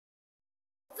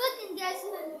guys,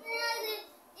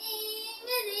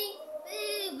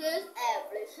 Eagles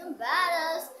Evolution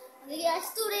Battles. Okay guys,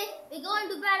 today we're going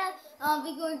to battle.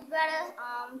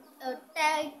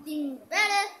 Tag team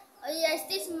battle. Okay guys,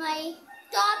 this is my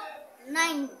top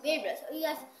 9 favorites. Okay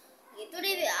guys, okay,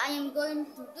 today what I am going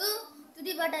to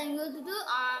do.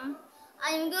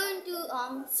 I am going to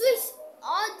switch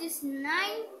all these 9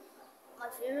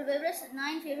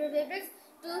 9 favorite favorites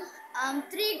to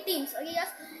 3 teams. Okay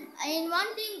guys, in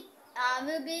one team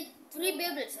will be 3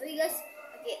 favorites. Okay guys,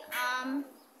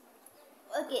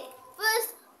 okay,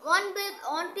 first one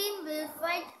team will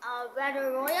fight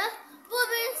battle royale. Who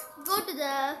wins go to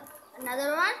the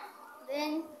another one,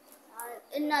 then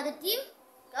another team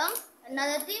come,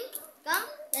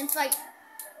 then fight.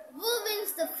 Who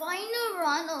wins the final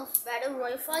round of battle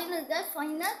royale? Final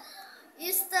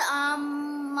is the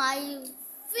my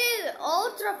favorite,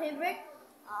 ultra favorite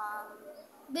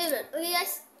favorite. Okay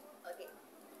guys, okay.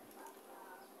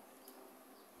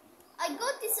 I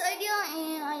got this idea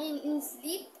in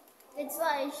sleep. That's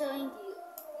why I'm showing to you.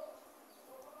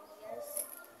 Yes.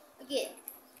 Okay.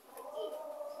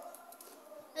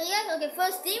 So yes. Okay.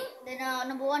 First team. Then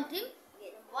number 1 team.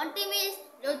 Okay. Number 1 team is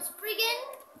Lord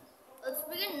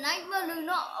Spriggan, Nightmare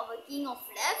Luna, our King of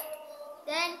Left.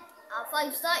 Then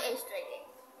 5-star Ace Dragon.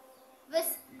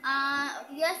 With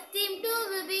yes, team 2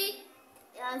 will be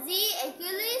Z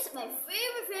Achilles, my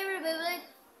favorite favorite,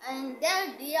 and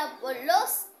then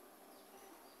Diabolos.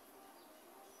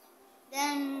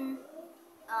 Then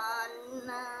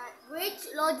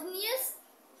Rich Loginius,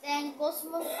 then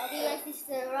Cosmos. Okay guys, this is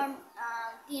around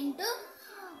team 2.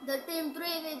 The team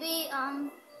 3 will be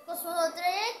Cosmos Ultra,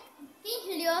 King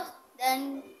Helios,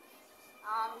 then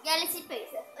Galaxy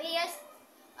Pacer. Okay guys,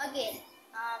 okay.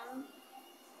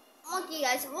 Okay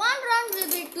guys, one round will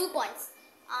be 2 points.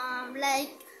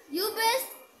 Like you best,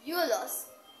 you lose.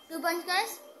 2 points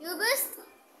guys. You best,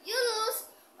 you lose.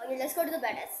 Okay, let's go to the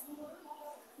battles.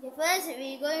 Okay, first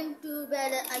we're going to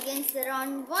battle against the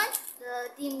round 1, the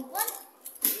team 1.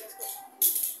 Let's go.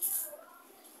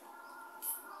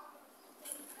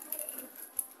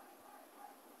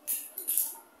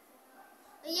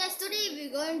 Yes, today we're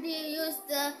going to use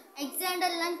the Alexander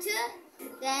Launcher,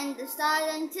 then the Star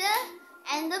Launcher,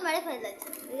 and the Modified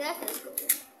Launcher. Yes, let's go.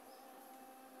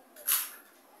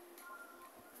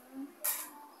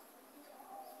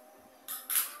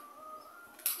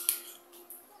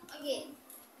 Okay.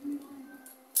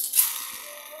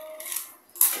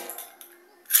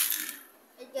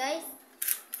 Hey guys.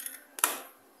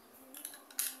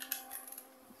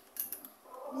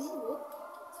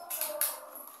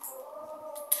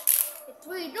 It's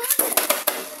 3, 2, 1.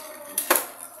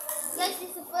 Guys, this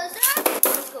is the first round.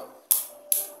 Let's go.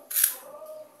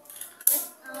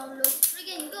 Let's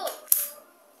freaking go.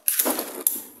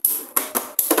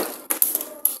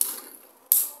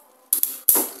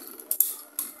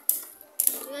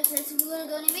 Yes, let's see who's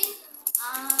gonna win.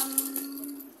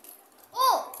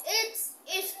 Oh,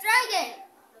 it's Dragon.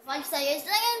 The 5-star Ace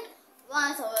Dragon.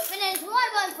 Once over finish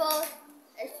 1-1-4.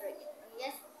 Ace Dragon.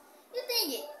 Yes. You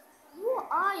think it? Who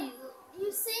are you?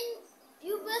 You think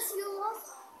you best you was,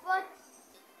 but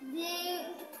the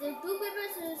 2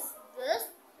 papers is best.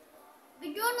 We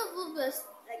don't know who best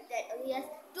like that. Okay, yes.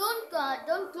 Don't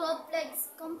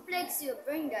complex your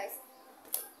brain, guys.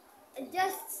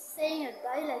 Just saying a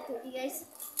dialect, okay guys.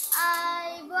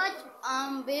 I watch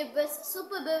Baby's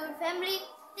Super Baby Family.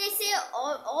 They say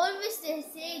always they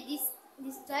say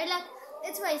this dialect.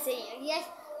 That's why I say it. Okay, guys.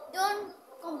 Don't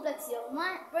complex your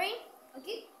brain.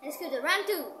 Okay, let's go to round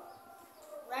 2.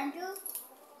 Round 2.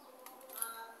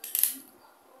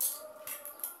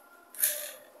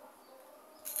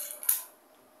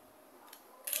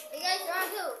 Hey guys,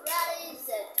 round 2. Ready,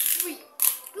 set, 3,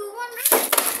 2, 1. Ready.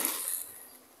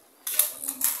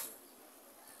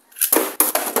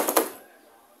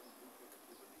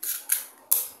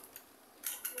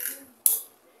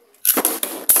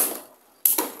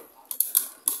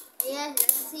 Yes,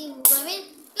 let's see who's gonna win.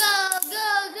 Go!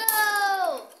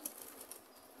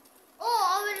 Oh,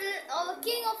 our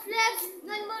King of Left,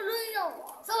 Nightmare Luna.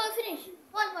 So we finish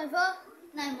 1-4,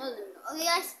 Nightmare Luna. Okay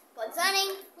guys, concerning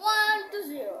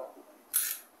 1-0.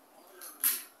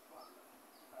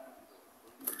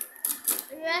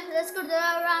 Yes, let's go to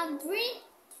round 3.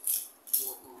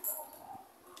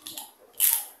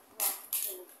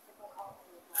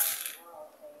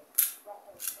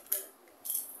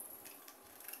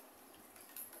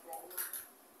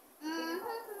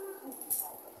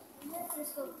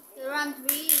 Let's go to round 3.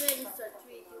 Ready, start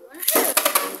 3, 2, 1.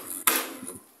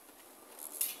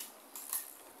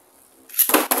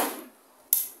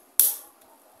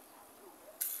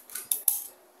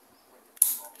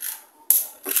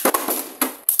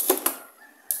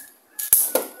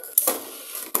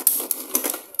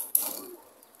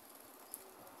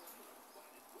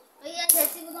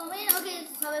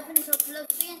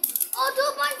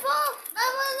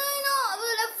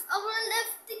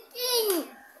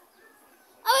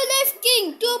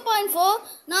 2.4.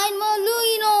 9 more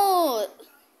Luino.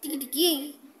 Tiki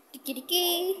tiki. Tiki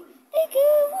tiki. Tiki.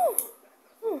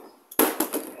 Woo.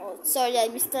 Oh, sorry, I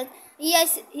missed that.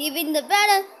 Yes, he win the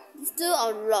battle. These two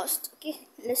are lost. Okay,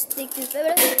 let's take this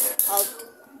battle out.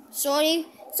 Sorry,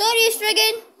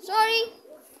 Strigan. Sorry.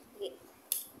 Okay.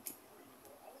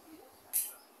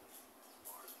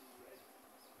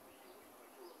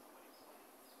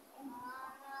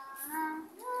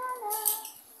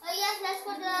 Oh yes, let's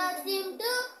go to team 2.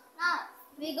 Now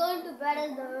we're going to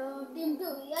battle the team 2.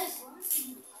 Yes,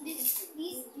 this.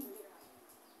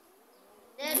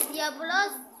 There's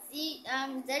Diabolos, Z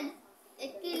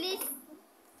Achilles,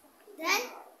 then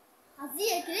Z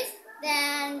Achilles,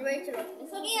 then Rachel.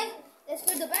 So yes, let's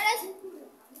go to battle.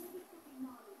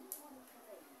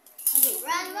 Okay,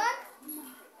 round 1.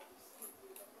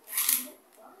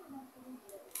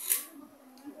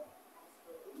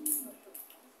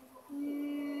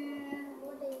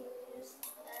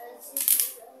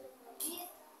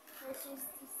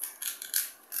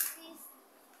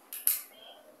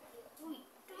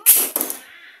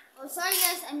 Oh, sorry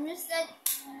guys, I missed that.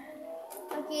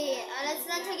 Okay, let's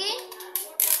launch again.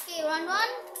 Okay, round 1.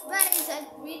 Where is that?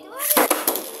 3, 2, 1.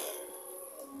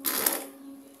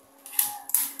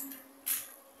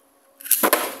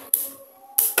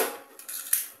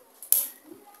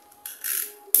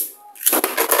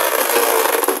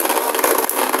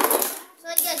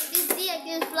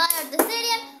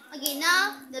 Okay,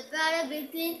 now the battle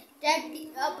between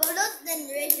Apollos and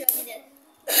Rachel.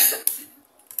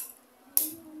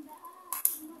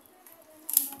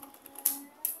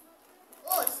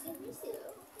 Oh,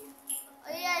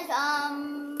 oh yes,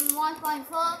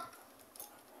 1.4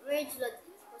 Rachel.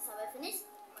 First I finished.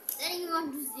 Then you want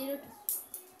to 0 to.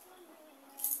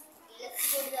 Okay, let's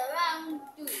go to the round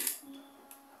 2.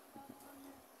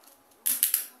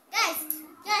 Guys,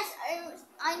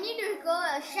 I need to go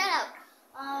shout out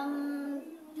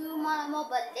to my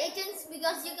Mobile Legends,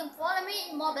 because you can follow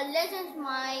me in Mobile Legends.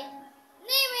 My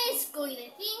name is Golden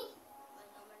King, my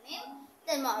normal name.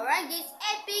 Then my rank is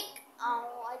Epic.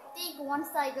 I think 1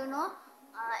 star, I don't know.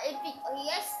 Epic. Oh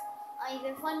yes, you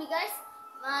can find me, guys.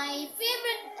 My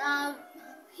favorite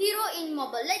hero in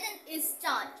Mobile Legends is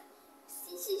Chant.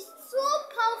 She's so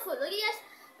powerful. Okay, yes.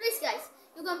 Please, guys,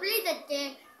 you complete that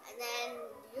game, and then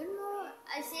you know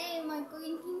I say my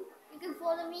Golden King. You can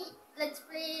follow me. Let's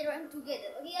play run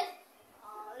together. Okay, guys.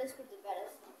 Let's go to the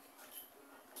battles now.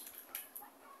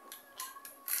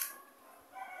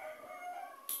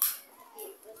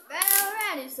 Okay, first battle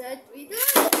ready, set, 3, 2, 1.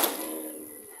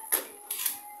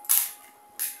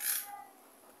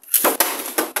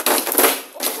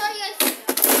 Oh, sorry, guys.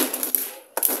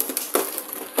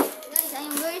 Guys, I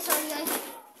am very sorry, guys.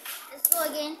 Let's go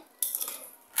again.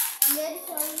 I'm very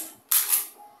sorry.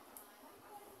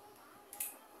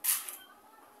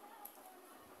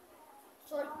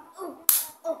 Sorry.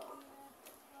 Oh.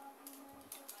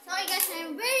 Sorry guys,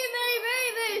 I'm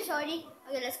very sorry.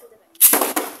 Okay, let's go to bed.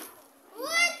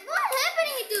 What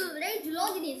happening to Rage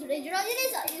Logines?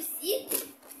 Are you see?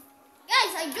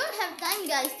 Guys, I don't have time,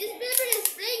 guys. This baby is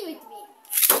playing with me.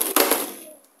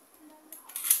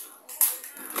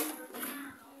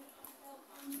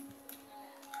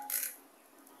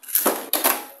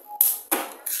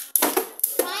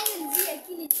 Fine, Z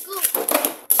Achilles, go. Okay,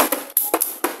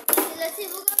 let's see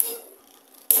who got me.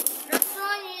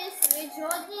 Restaurant is Rage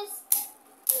Logines.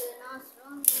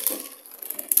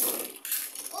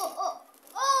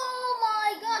 Oh my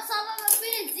god, someone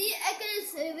finished. Z Achilles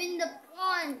win the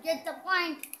point, get the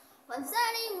point.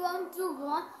 Concerning 1 to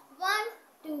 1, 1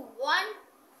 to 1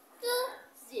 to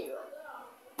 0.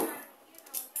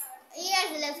 Yes,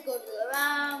 let's go to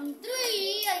round 3,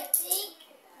 I think.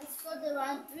 Let's go to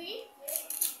round 3.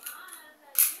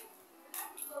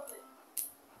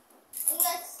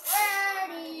 Yes,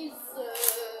 ready, sir.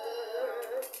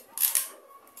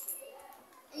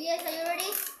 Yes, are you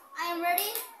ready? I am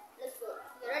ready. Let's go.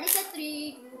 You ready, set,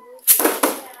 3, 2, 1.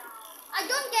 I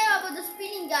don't care about the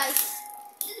spinning, guys.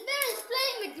 This bear is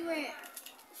playing with me.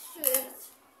 Shit.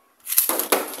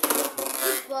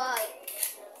 Goodbye.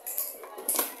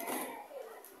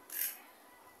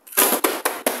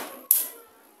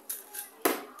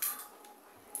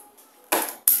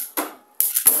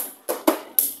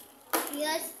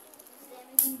 Yes.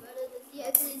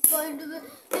 It's going to win.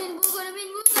 We're going to win.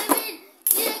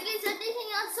 The English are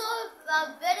taking us so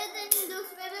better than those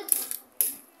favorites.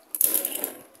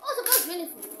 Oh, suppose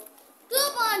meaningful.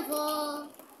 2.4.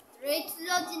 Rage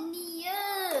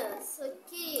Loginius.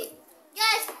 Okay.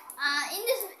 Guys,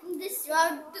 in this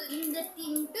round, in the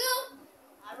team 2,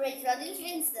 Rage Loginius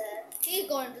wins. He's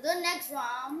going to the next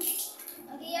round.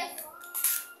 Okay, guys.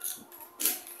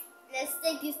 Let's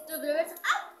take these two viewers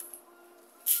out.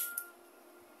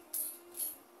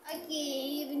 Okay,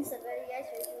 you've been survived, guys.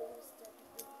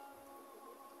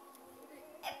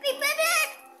 Happy birthday!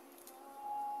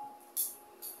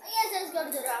 Yes, let's go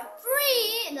to the round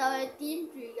 3. The team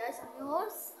 3, guys. I'm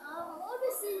always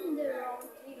in the round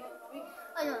 3, not 3.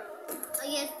 I don't know.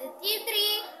 Yes, the team 3,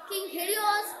 King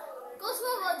Helios,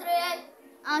 Cosmo Vodrake,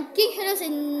 and King Helios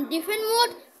in different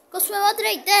mode. Cosmo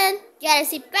Vodrake, then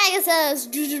Galaxy Pegasus.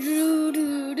 Okay,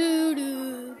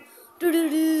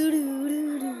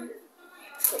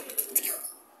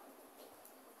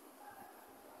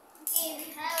 we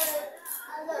have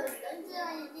a lot of dungeons.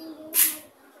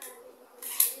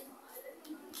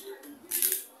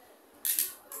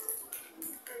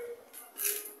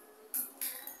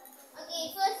 Okay,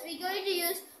 first we're going to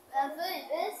use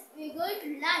we're going to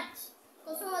lunch.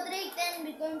 Cosmo Vodrake, then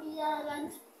we're going to use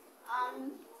lunch.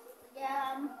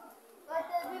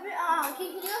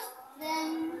 King Helios, then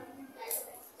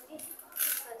okay.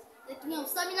 The King of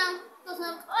Stamina, Cosmo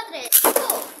Vodrake. Go!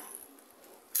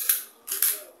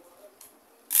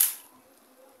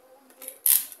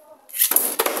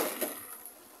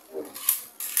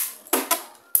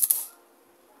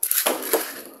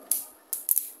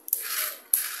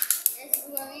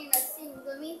 Let's see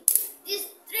Ugami. These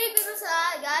 3 people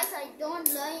are, guys, I don't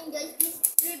lying, guys. These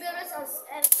 3 people have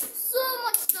so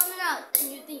much stamina than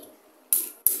you think.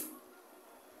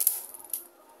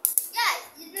 Guys,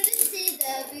 you didn't see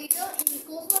the video in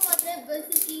Cosmo Vodrake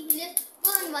versus King Helios. Go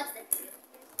and watch that video.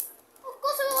 Oh,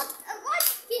 Cosmo what?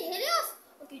 King Helios?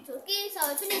 Okay, it's okay. So I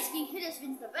finished. King Helios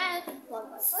wins the battle. One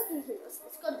by King Helios.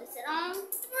 Let's go to this round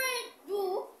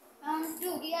 2. Round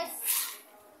 2, guys.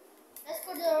 Let's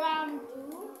go to round 2.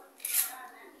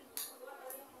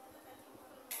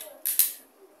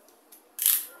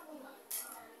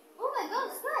 Oh my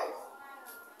gosh, guys.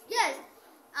 Yes.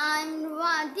 And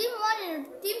team 1 and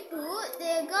team 2,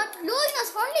 they got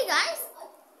Luminous only, guys.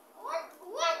 What?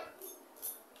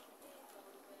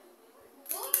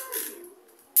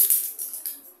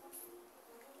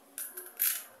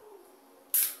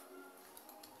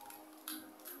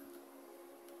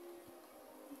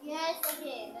 Yes,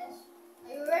 okay.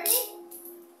 Are you ready?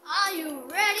 Are you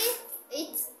ready?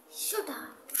 It's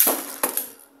showtime.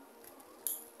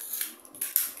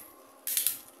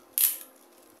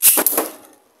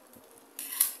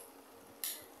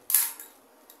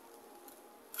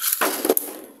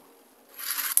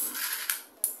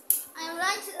 I'm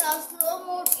right slow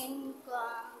mode in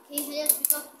King Helios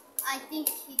because I think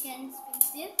he can spin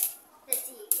still. Let's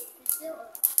see, he can spin still.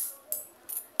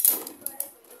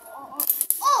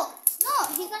 Oh, no,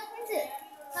 he can't spin still.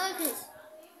 How it is?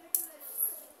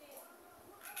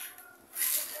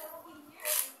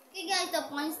 Okay guys, the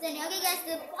points standing. Okay guys,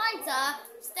 the points are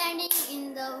standing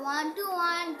in the 1 to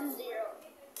 1 to 0.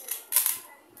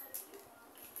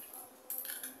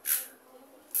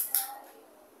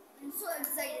 I'm so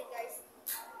excited, guys.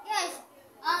 Guys,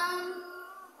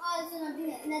 also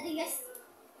nothing, guys.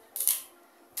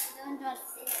 I don't want to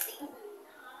say nothing.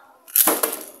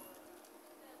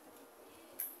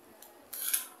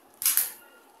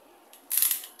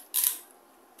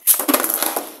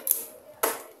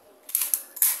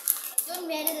 Don't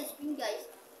matter the screen, guys.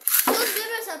 Those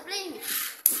viewers are playing.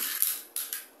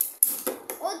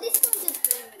 Oh, this one is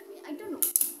playing with me. I don't know.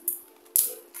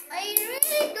 I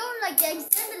really don't like the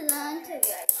extended launcher,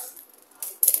 guys.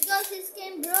 Because this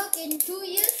game broke in 2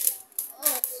 years.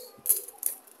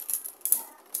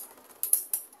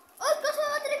 Oh, Cosmo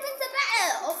Vodrake wins the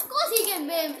battle. Of course he can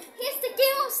win. He's the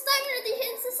king of stamina.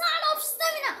 He's the son of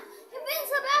stamina. He wins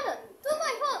the battle.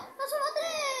 2-4. Cosmo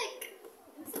Vodrake.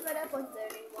 It's a better point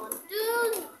 31.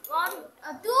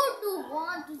 2 to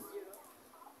 1 to 0.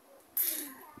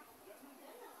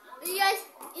 Guys,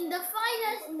 in the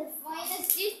finals,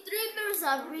 these 3 players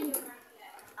are winning.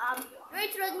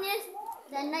 Rage Rodness,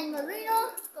 then Nine Marino,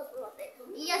 Cosmo Vodrake.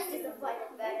 Yes, it's the final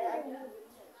battle.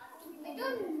 I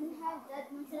don't have that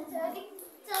much sensitivity,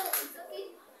 so it's okay.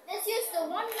 Let's use the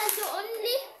one launcher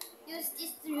only. Use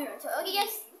this 3 launcher. Okay,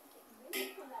 guys.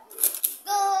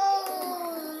 Go,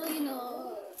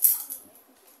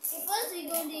 Okay, first we're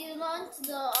going to launch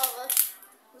the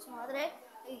Cosmo Vodrake.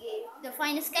 Okay, the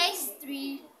finest guys.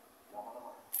 3.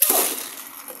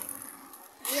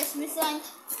 Yes, miss launch.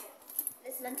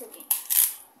 Let's launch again.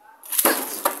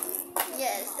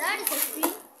 Yes, that is a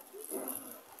screen.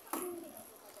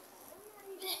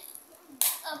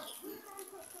 Okay.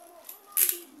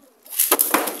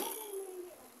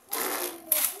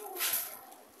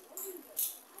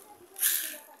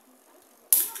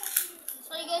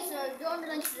 Sorry guys, don't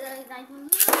launch the Night Marino.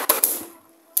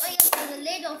 Sorry guys for the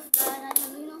late of the Night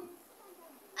Marino.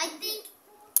 I think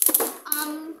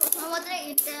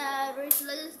Madre, it can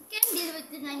deal with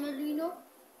the 9mm.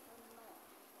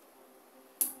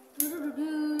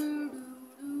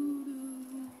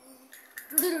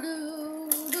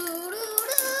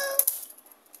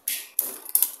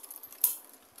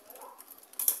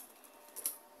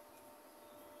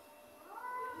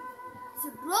 It's a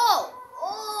bro.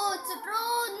 Oh, it's a bro.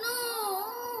 No.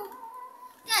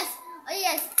 Yes. Oh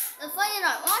yes. The final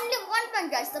round. Only 1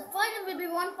 point, guys. The final will be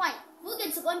 1 point. Who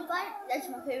gets 1 point? That's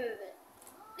my favorite way.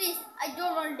 Please, I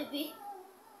don't want to be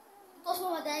Cosmo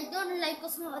Madre. I don't like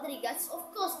Cosmo Madre, guys.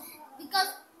 Of course,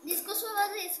 because this Cosmo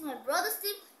Madre is my brother's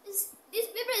team. This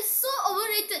paper is so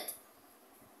overrated.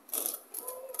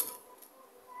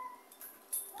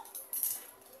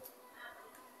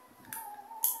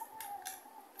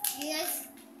 Yes,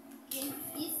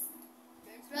 please,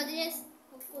 brothers,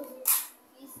 of course,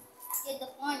 please get the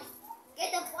point.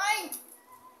 Get the point.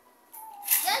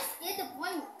 Yes, get the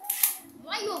point.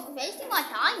 Why are you wasting my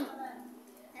time?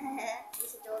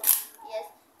 Yes, it all. Yes.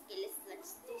 Okay,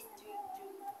 let's this three.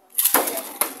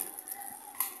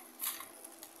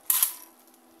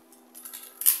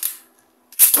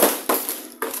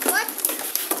 What?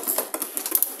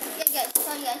 Yeah, guys.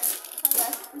 Sorry, guys.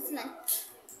 Listen.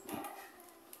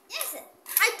 Yes,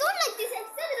 I don't like this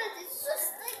accelerator. It's so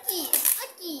sticky.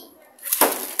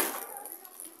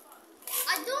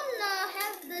 I don't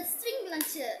have the string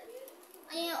launcher.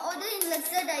 I order in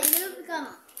Lazada. It will become.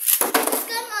 This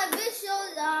time I will show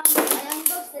I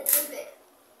unbox the tablet.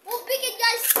 Oh, pick it,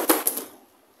 guys.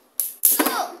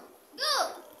 Go.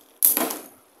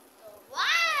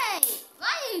 Why? Why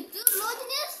are you two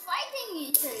Loginians fighting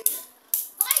each other?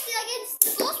 Fighting against the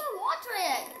Cosmo Water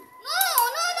Egg. No.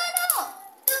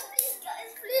 Please, guys,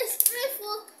 please pray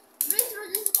for Race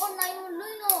Rogers online.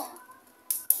 No.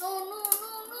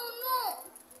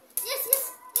 Yes.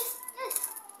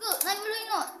 Go,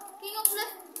 Naimuluino. King of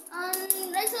Left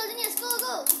and Race Rogers.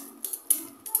 Go.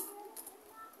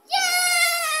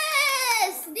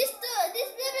 Yes! These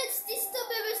two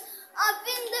babies are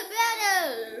in the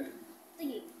battle.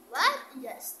 Thinking, what?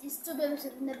 Yes, these two babies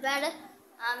are in the battle.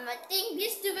 I think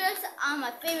these two babies are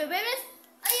my favorite babies.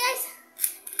 Yes.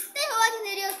 Thanks for watching the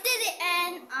video till the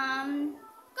end.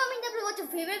 Comment down below what your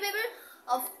favorite baby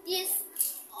of these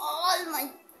all my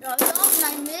top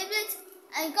 9 favorites,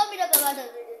 and comment up about the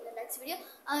video in the next video.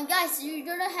 Guys, you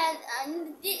don't have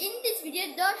in this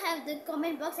video don't have the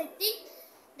comment box, I think.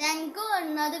 Then go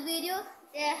another video.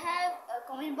 They have a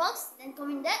comment box. Then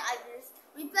comment there. I will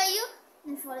reply you.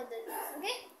 Then follow the rules.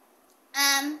 Okay.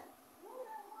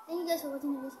 Thank you guys for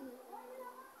watching this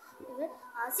video.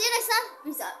 See you next time.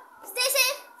 Peace out. Stay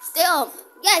safe. Stay home.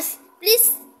 Guys,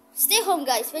 please stay home,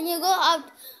 guys. When you go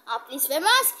out, please wear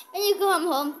mask. When you come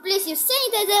home, please use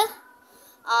sanitizer.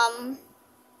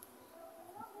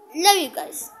 Love you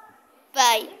guys.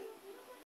 Bye.